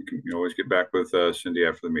 Or you can always get back with Cindy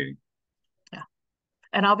after the meeting. Yeah,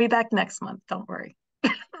 and I'll be back next month, don't worry.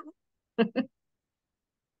 Do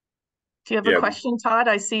you have a question, Todd?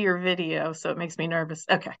 I see your video, so it makes me nervous.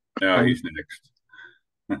 Okay. No, he's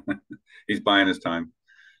next. He's buying his time.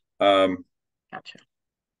 Gotcha.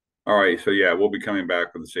 All right, so yeah, we'll be coming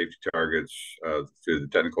back with the safety targets through the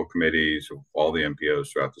technical committees of all the MPOs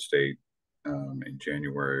throughout the state in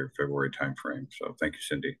January or February timeframe. So thank you,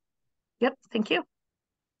 Cindy. Yep, thank you.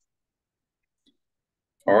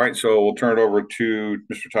 All right, so we'll turn it over to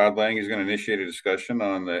Mr. Todd Lang. He's going to initiate a discussion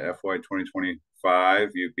on the FY 2025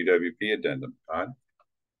 UPWP addendum. Todd?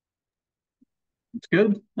 It's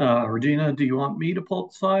good. Regina, do you want me to pull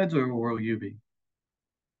up the slides or will you be?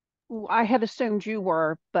 I had assumed you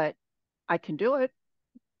were, but I can do it.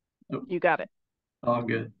 Nope. You got it. All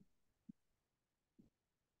good.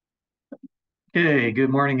 Okay, good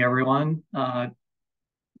morning, everyone.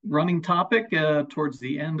 Running topic towards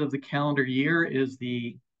the end of the calendar year is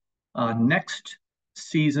the next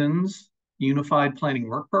season's Unified Planning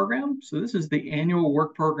Work Program. So this is the annual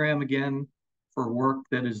work program, again, for work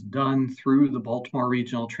that is done through the Baltimore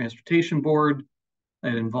Regional Transportation Board.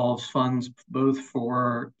 It involves funds both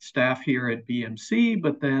for staff here at BMC,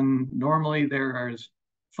 but then normally there is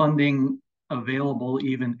funding available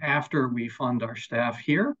even after we fund our staff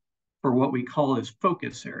here for what we call as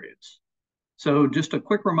focus areas. So just a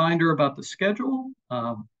quick reminder about the schedule.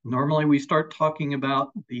 Normally we start talking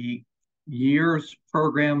about the year's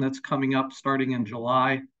program that's coming up starting in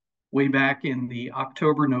July, way back in the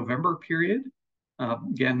October-November period.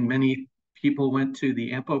 Again, many people went to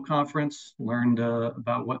the AMPO conference, learned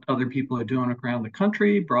about what other people are doing around the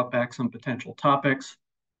country, brought back some potential topics.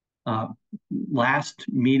 Last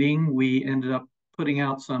meeting, we ended up putting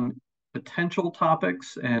out some potential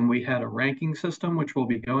topics, and we had a ranking system, which we'll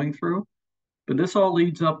be going through. But this all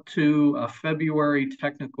leads up to a February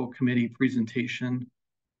technical committee presentation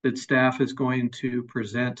that staff is going to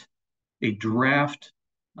present a draft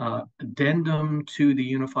addendum to the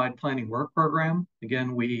Unified Planning Work Program.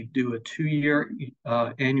 Again, we do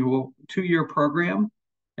a annual two-year program,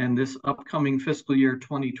 and this upcoming fiscal year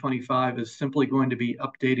 2025 is simply going to be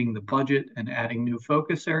updating the budget and adding new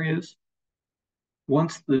focus areas.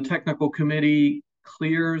 Once the technical committee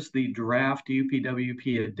clears the draft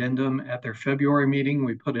UPWP addendum at their February meeting,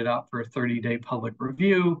 we put it out for a 30-day public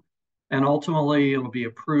review, and ultimately it'll be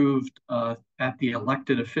approved at the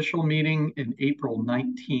elected official meeting in April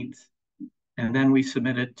 19th. And then we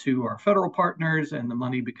submit it to our federal partners, and the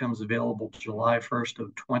money becomes available July 1st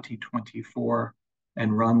of 2024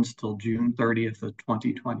 and runs till June 30th of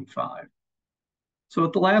 2025. So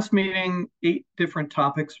at the last meeting, 8 different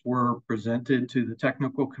topics were presented to the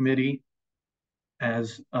technical committee.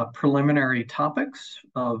 as preliminary topics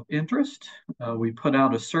of interest. We put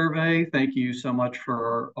out a survey. Thank you so much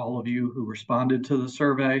for all of you who responded to the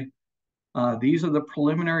survey. These are the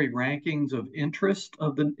preliminary rankings of interest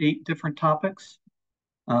of the 8 different topics.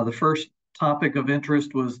 The first topic of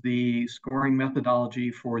interest was the scoring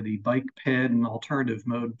methodology for the bike ped and alternative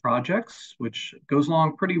mode projects, which goes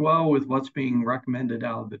along pretty well with what's being recommended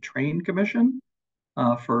out of the Train Commission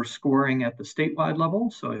for scoring at the statewide level.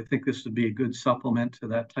 So I think this would be a good supplement to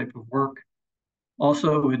that type of work.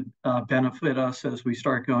 Also would benefit us as we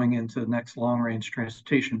start going into the next long-range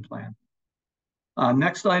transportation plan.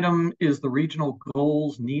 Next item is the regional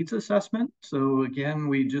goals needs assessment. So again,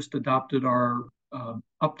 we just adopted our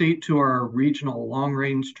update to our regional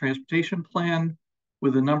long-range transportation plan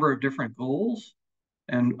with a number of different goals.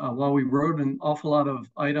 And while we wrote an awful lot of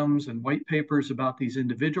items and white papers about these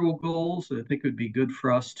individual goals, I think it would be good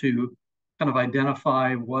for us to kind of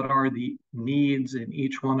identify what are the needs in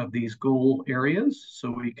each one of these goal areas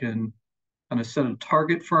so we can kind of set a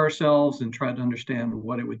target for ourselves and try to understand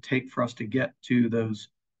what it would take for us to get to those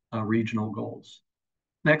regional goals.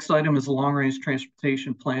 Next item is a long-range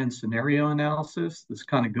transportation plan scenario analysis. This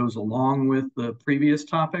kind of goes along with the previous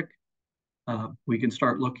topic. We can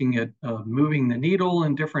start looking at moving the needle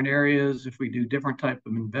in different areas. If we do different type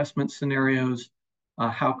of investment scenarios,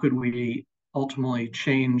 how could we ultimately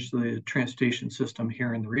change the transportation system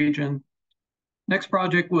here in the region? Next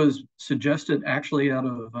project was suggested actually out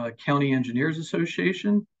of County Engineers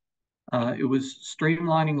Association. It was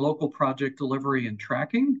streamlining local project delivery and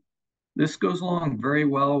tracking. This goes along very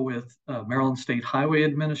well with Maryland State Highway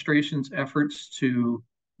Administration's efforts to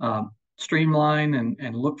streamline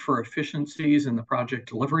and look for efficiencies in the project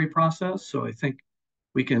delivery process. So I think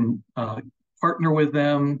we can partner with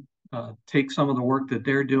them, take some of the work that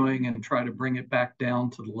they're doing and try to bring it back down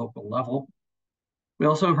to the local level. We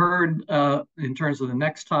also heard in terms of the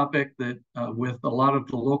next topic that with a lot of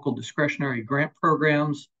the local discretionary grant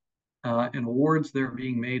programs and awards that are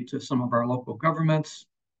being made to some of our local governments,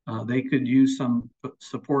 they could use some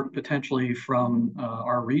support potentially from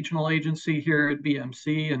our regional agency here at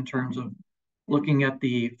BMC in terms of looking at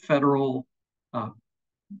the federal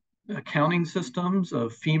accounting systems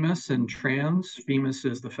of FEMAS and TRANS. FEMAS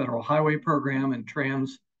is the Federal Highway Program and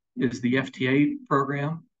TRANS is the FTA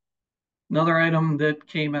program. Another item that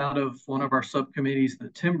came out of one of our subcommittees, the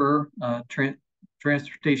Timber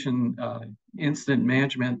Transportation Incident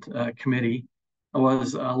Management Committee,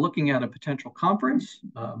 was looking at a potential conference.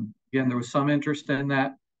 Again, there was some interest in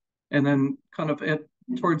that. And then kind of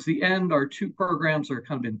towards the end, our 2 programs are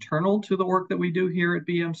kind of internal to the work that we do here at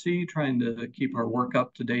BMC, trying to keep our work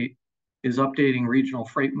up to date, is updating regional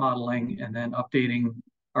freight modeling and then updating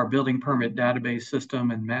our building permit database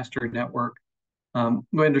system and master network.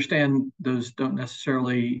 We understand those don't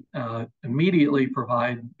necessarily immediately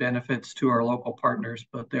provide benefits to our local partners,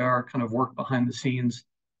 but they are kind of work behind the scenes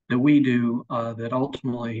that we do that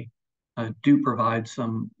ultimately do provide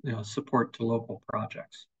some support to local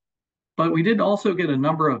projects. But we did also get a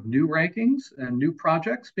number of new rankings and new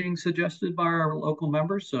projects being suggested by our local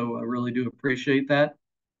members, so I really do appreciate that.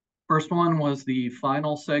 First one was the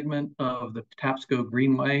final segment of the Patapsco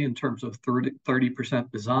Greenway in terms of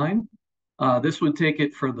 30% design. This would take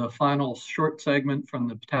it for the final short segment from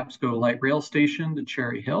the Patapsco Light Rail Station to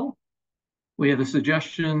Cherry Hill. We had a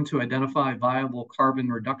suggestion to identify viable carbon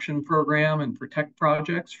reduction program and protect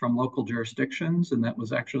projects from local jurisdictions, and that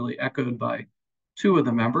was actually echoed by 2 of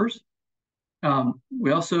the members.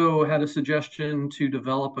 We also had a suggestion to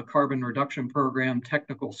develop a carbon reduction program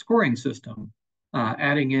technical scoring system,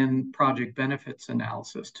 adding in project benefits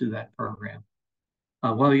analysis to that program.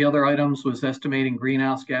 One of the other items was estimating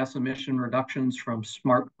greenhouse gas emission reductions from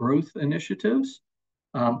smart growth initiatives.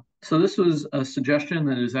 So this was a suggestion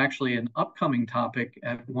that is actually an upcoming topic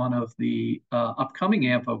at one of the upcoming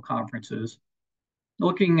AMPO conferences,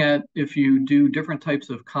 looking at if you do different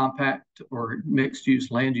types of compact or mixed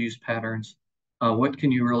use land use patterns, what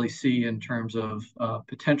can you really see in terms of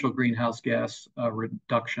potential greenhouse gas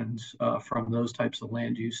reductions from those types of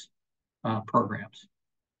land use programs.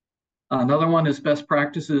 Another one is best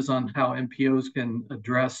practices on how MPOs can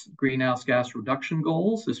address greenhouse gas reduction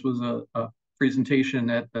goals. This was a presentation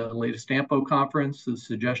at the latest AMPO conference. The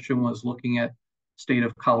suggestion was looking at state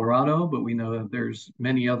of Colorado, but we know that there's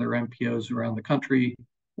many other MPOs around the country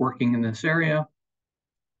working in this area.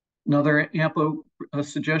 Another AMPO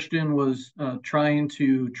suggestion was trying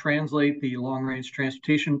to translate the long-range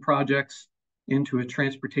transportation projects into a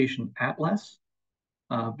transportation atlas,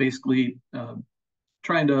 basically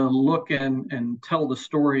trying to look and tell the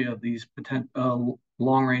story of these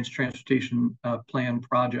long-range transportation plan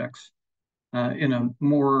projects in a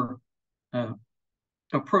more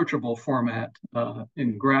approachable format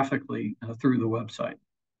and graphically through the website.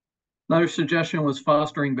 Another suggestion was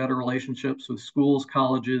fostering better relationships with schools,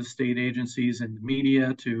 colleges, state agencies, and the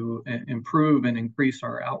media to improve and increase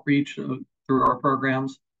our outreach through our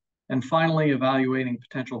programs. And finally, evaluating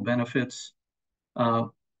potential benefits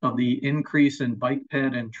of the increase in bike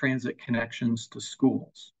ped and transit connections to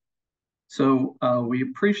schools. So we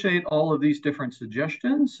appreciate all of these different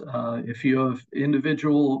suggestions. If you have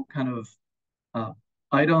individual kind of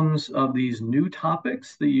items of these new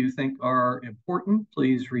topics that you think are important,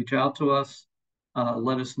 please reach out to us.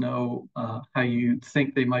 Let us know how you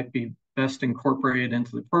think they might be best incorporated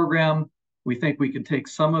into the program. We think we could take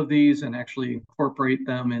some of these and actually incorporate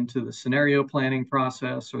them into the scenario planning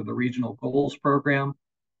process or the regional goals program.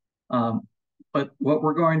 But what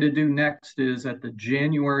we're going to do next is at the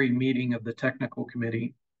January meeting of the technical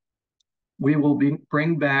committee, we will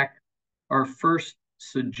bring back our first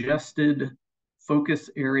suggested focus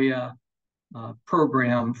area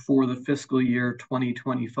program for the fiscal year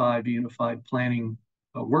 2025 Unified Planning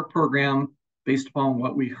Work Program based upon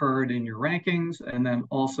what we heard in your rankings and then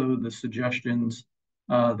also the suggestions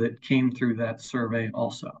that came through that survey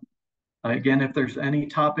also. Again, if there's any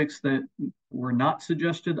topics that were not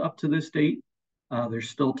suggested up to this date, there's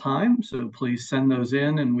still time, so please send those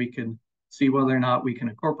in and we can see whether or not we can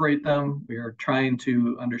incorporate them. We are trying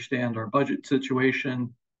to understand our budget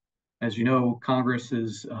situation. As you know, Congress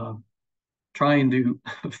is trying to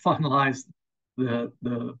finalize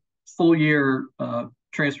the full year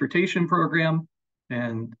transportation program,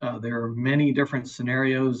 and there are many different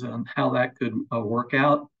scenarios on how that could work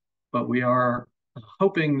out, but we are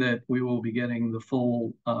hoping that we will be getting the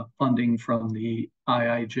full funding from the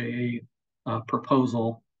IIJA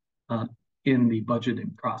proposal in the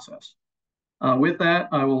budgeting process. With that,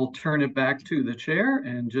 I will turn it back to the chair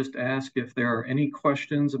and just ask if there are any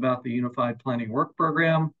questions about the Unified Planning Work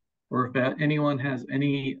Program, or if anyone has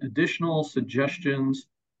any additional suggestions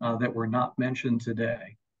that were not mentioned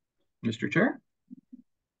today. Mr. Chair?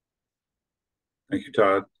 Thank you,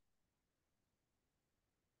 Todd.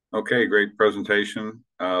 Okay, great presentation.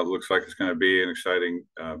 Looks like it's going to be an exciting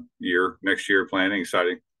next year planning,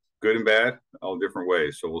 exciting, good and bad, all different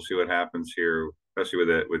ways. So we'll see what happens here, especially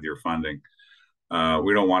with your funding.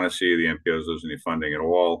 We don't want to see the MPOs lose any funding at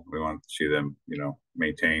all. We want to see them,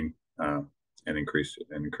 maintain and increase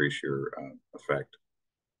your effect.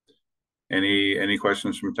 Any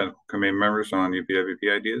questions from technical committee members on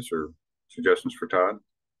UPWP ideas or suggestions for Todd?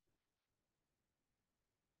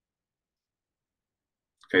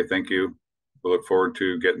 Okay, thank you. We look forward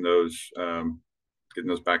to getting those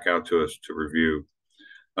back out to us to review.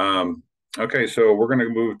 Okay, so we're going to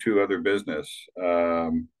move to other business.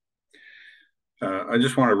 I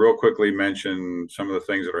just want to real quickly mention some of the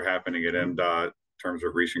things that are happening at MDOT in terms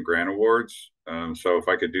of recent grant awards. So if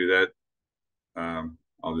I could do that,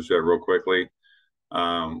 I'll just do that real quickly.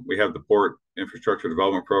 We have the Port Infrastructure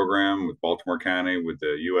Development Program with Baltimore County with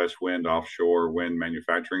the U.S. Wind Offshore Wind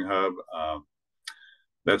Manufacturing Hub.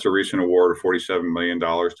 That's a recent award of $47 million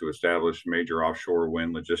to establish major offshore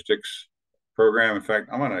wind logistics program. In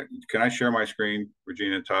fact, can I share my screen,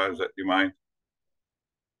 Regina, Todd? Do you mind?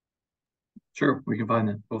 Sure, we can find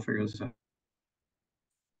it. We'll figure this out.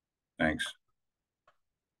 Thanks.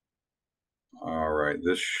 All right,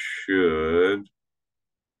 this should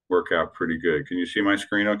work out pretty good. Can you see my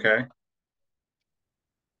screen okay?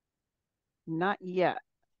 Not yet.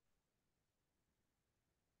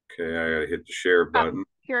 Okay, I gotta hit the share button.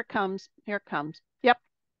 Here it comes. Here it comes. Yep.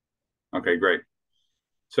 Okay, great.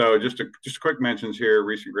 So just quick mentions here.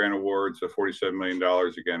 Recent grant awards of $47 million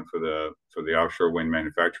again for the offshore wind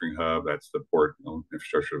manufacturing hub. That's the Port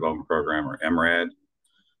Infrastructure Development Program, or MRAD.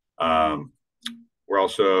 We're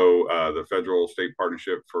also the Federal State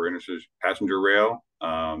Partnership for Interstate Passenger Rail,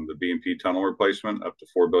 the BMP tunnel replacement up to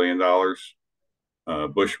 $4 billion.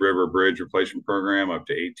 Bush River Bridge Replacement Program up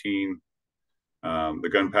to 18. The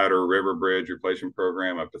Gunpowder River Bridge Replacement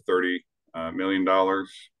Program up to $30 million.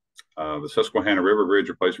 The Susquehanna River Bridge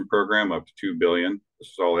Replacement Program up to $2 billion. This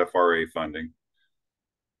is all FRA funding.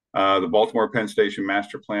 The Baltimore Penn Station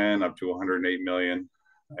Master Plan up to $108 million,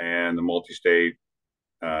 and the multi-state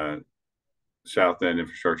South End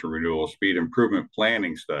Infrastructure Renewal Speed Improvement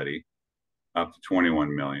Planning Study up to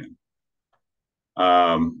 $21 million.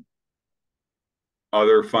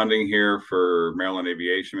 Other funding here for Maryland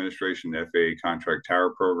Aviation Administration, the FAA Contract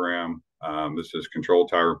Tower Program. This is control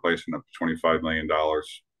tower replacement up to $25 million.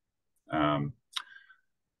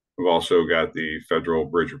 We've also got the Federal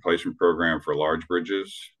Bridge Replacement Program for large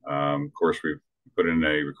bridges. Of course, we've put in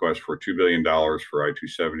a request for $2 billion for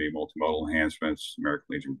I-270 multimodal enhancements, American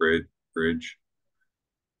Legion Bridge.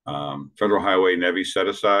 Federal Highway NEVI set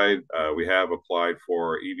aside. We have applied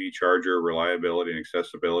for EV charger reliability and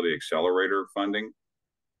accessibility accelerator funding.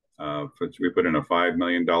 We put in a $5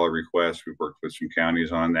 million request. We've worked with some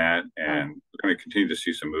counties on that, and we're going to continue to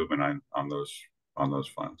see some movement on those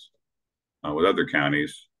funds with other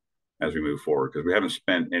counties as we move forward, because we haven't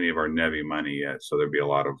spent any of our NEVI money yet, so there'd be a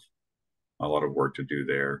lot of work to do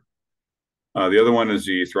there. The other one is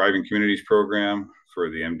the Thriving Communities Program for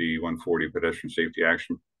the MD 140 Pedestrian Safety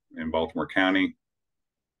Action in Baltimore County,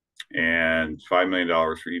 and $5 million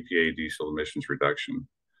for EPA diesel emissions reduction.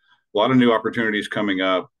 A lot of new opportunities coming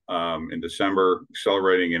up in December,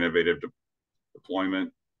 accelerating innovative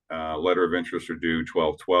deployment. Letter of interest are due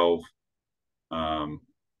 12/12.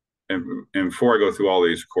 And before I go through all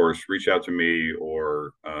these, of course, reach out to me,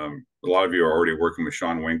 or a lot of you are already working with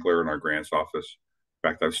Sean Winkler in our grants office. In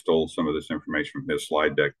fact, I've stole some of this information from his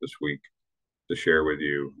slide deck this week to share with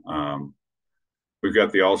you. We've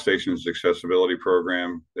got the All Stations Accessibility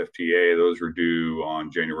Program, FTA. Those are due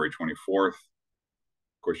on January 24th.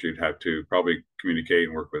 Of course, you'd have to probably communicate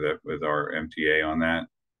and work with our MTA on that.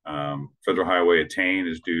 Federal Highway Attain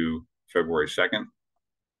is due February 2nd.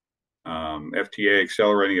 FTA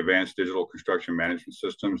Accelerating Advanced Digital Construction Management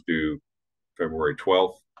Systems due February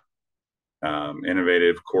 12th.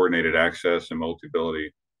 Innovative Coordinated Access and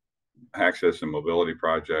Mobility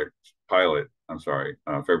Project Pilot,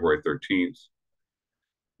 February 13th.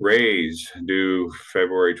 RAISE due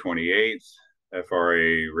February 28th.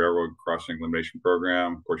 FRA Railroad Crossing Elimination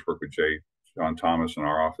Program. Of course, work with John Thomas in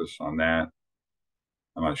our office on that.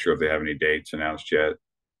 I'm not sure if they have any dates announced yet.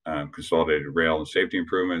 Consolidated Rail and Safety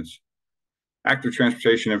Improvements. Active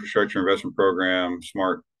Transportation Infrastructure Investment Program,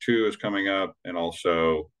 SMART 2 is coming up, and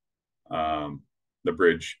also the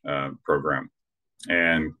Bridge program.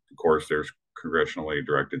 And of course, there's congressionally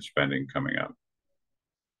directed spending coming up.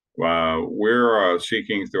 We're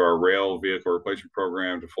seeking through our rail vehicle replacement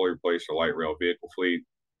program to fully replace the light rail vehicle fleet.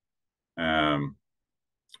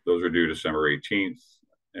 Those are due December 18th.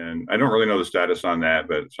 And I don't really know the status on that,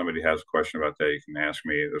 but if somebody has a question about that, you can ask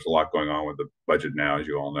me. There's a lot going on with the budget now, as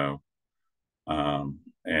you all know.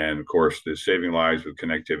 And of course, the Saving Lives with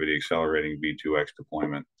Connectivity Accelerating V2X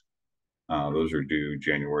deployment. Those are due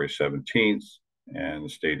January 17th. And the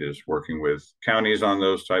state is working with counties on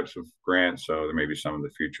those types of grants. So there may be some in the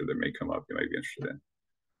future that may come up you may be interested in.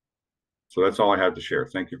 So that's all I have to share.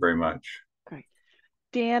 Thank you very much. Great.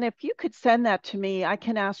 Dan, if you could send that to me, I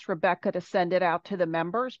can ask Rebecca to send it out to the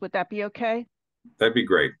members. Would that be okay? That'd be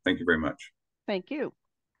great. Thank you very much. Thank you.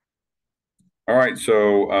 All right.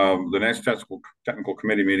 So the next technical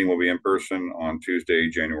committee meeting will be in person on Tuesday,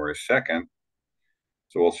 January 2nd.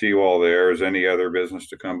 So we'll see you all there. Is any other business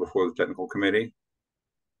to come before the technical committee?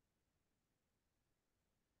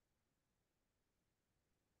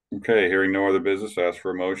 Okay, hearing no other business, I ask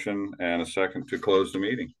for a motion and a second to close the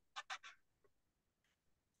meeting.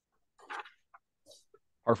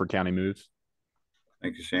 Harford County moves.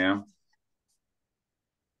 Thank you, Sam.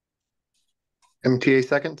 MTA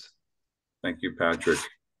seconds. Thank you, Patrick.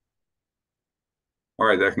 All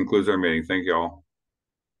right, that concludes our meeting. Thank you all.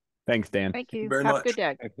 Thanks, Dan. Thank you. Very Have much. a good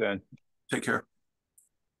day. Thanks, Dan. Take care.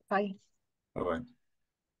 Bye. Bye-bye.